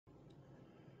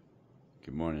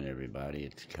Good morning, everybody.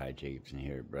 It's Kai Jacobson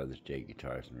here at Brothers J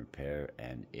Guitars and Repair,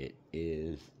 and it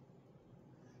is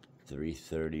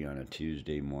 3:30 on a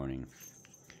Tuesday morning.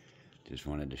 Just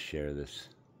wanted to share this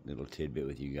little tidbit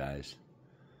with you guys.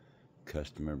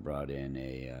 Customer brought in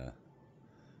a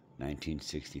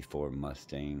 1964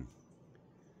 Mustang,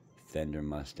 Fender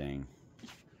Mustang,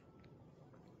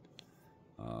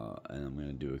 and I'm going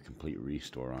to do a complete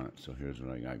restore on it. So here's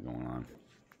what I got going on.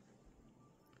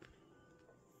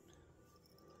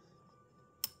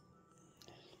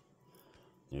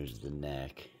 There's the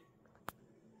neck,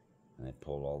 and I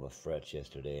pulled all the frets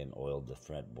yesterday and oiled the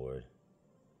fretboard.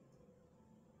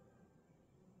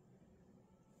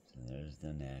 So there's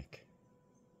the neck.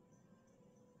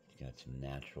 It's got some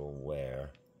natural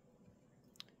wear.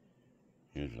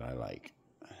 Here's what I like.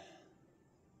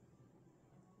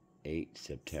 8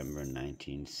 September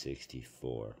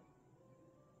 1964.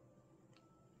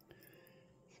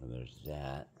 So there's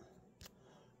that.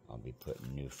 I'll be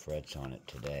putting new frets on it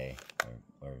today,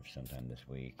 or sometime this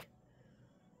week.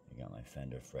 I got my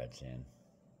Fender frets in.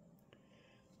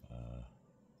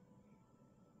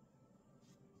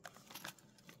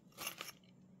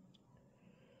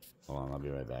 Hold on, I'll be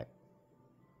right back.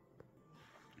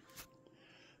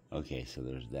 Okay, so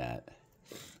there's that.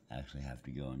 I actually have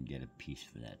to go and get a piece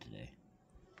for that today.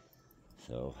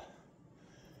 So,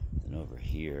 then over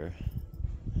here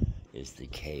is the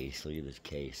case. Look at this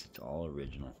case. It's all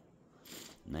original.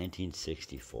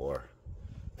 1964.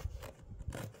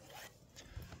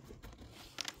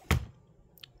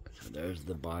 So there's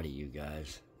the body, you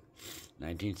guys.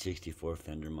 1964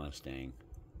 Fender Mustang.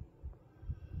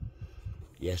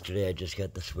 Yesterday I just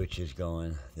got the switches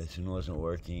going. This one wasn't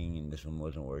working, and this one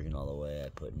wasn't working all the way. I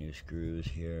put new screws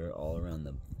here all around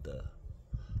the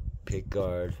pick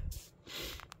guard.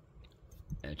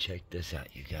 And check this out,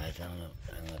 you guys. I don't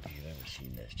know if you've ever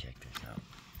seen this. Check this out.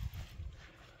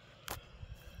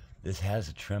 This has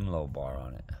a tremolo bar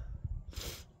on it,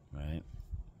 right?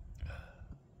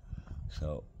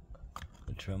 So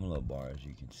the tremolo bar, as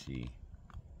you can see,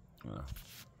 well,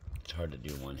 it's hard to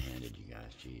do one-handed, you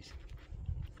guys. Jeez.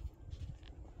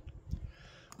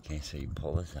 Okay, so you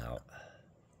pull this out.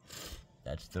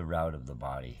 That's the route of the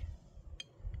body,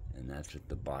 and that's what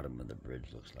the bottom of the bridge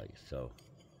looks like. So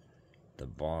the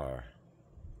bar,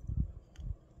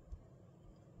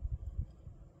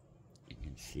 you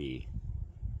can see,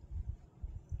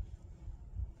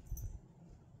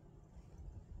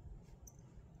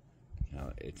 you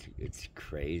know, it's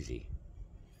crazy.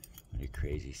 What a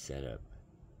crazy setup.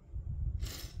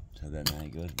 So then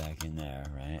that goes back in there,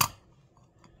 right?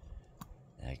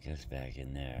 That goes back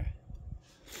in there,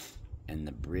 and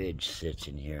the bridge sits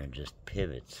in here and just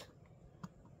pivots.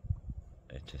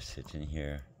 It just sits in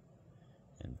here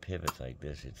and pivots like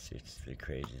this. It's the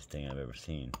craziest thing I've ever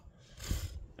seen.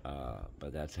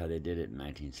 But that's how they did it in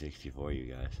 1964,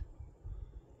 you guys.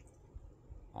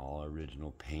 All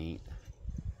original paint.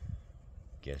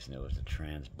 Guessing it was a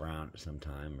trans brown at some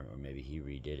time, or maybe he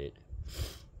redid it.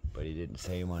 But he didn't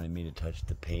say he wanted me to touch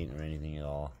the paint or anything at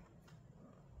all.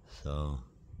 So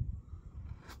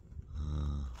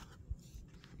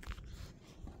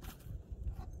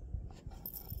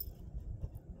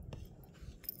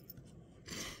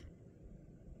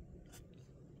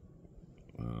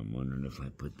I'm wondering if I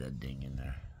put that ding in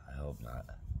there. I hope not.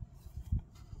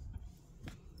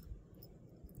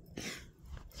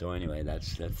 So anyway,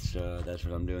 that's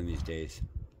what I'm doing these days.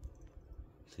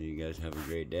 So you guys have a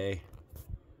great day.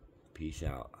 Peace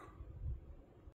out.